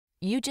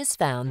You just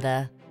found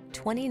the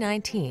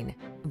 2019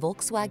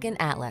 Volkswagen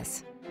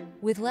Atlas.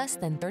 With less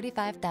than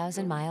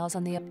 35,000 miles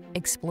on the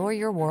explore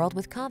your world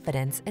with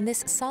confidence in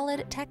this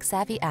solid,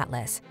 tech-savvy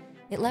Atlas.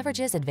 It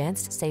leverages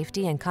advanced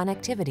safety and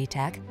connectivity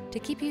tech to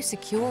keep you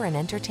secure and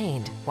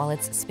entertained, while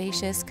its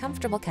spacious,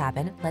 comfortable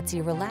cabin lets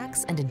you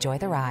relax and enjoy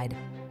the ride.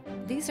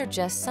 These are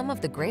just some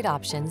of the great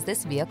options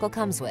this vehicle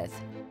comes with: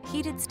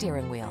 heated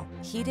steering wheel,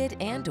 heated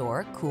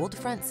and/or cooled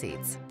front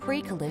seats,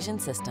 pre-collision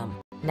system,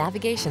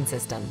 navigation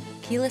system,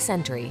 keyless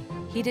entry,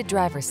 heated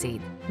driver's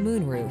seat,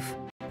 moonroof,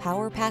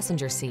 power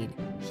passenger seat,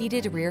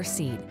 heated rear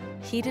seat,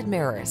 heated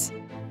mirrors.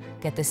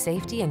 Get the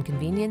safety and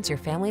convenience your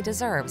family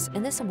deserves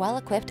in this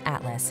well-equipped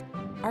Atlas.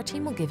 Our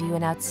team will give you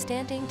an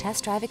outstanding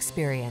test drive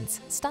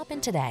experience. Stop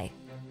in today.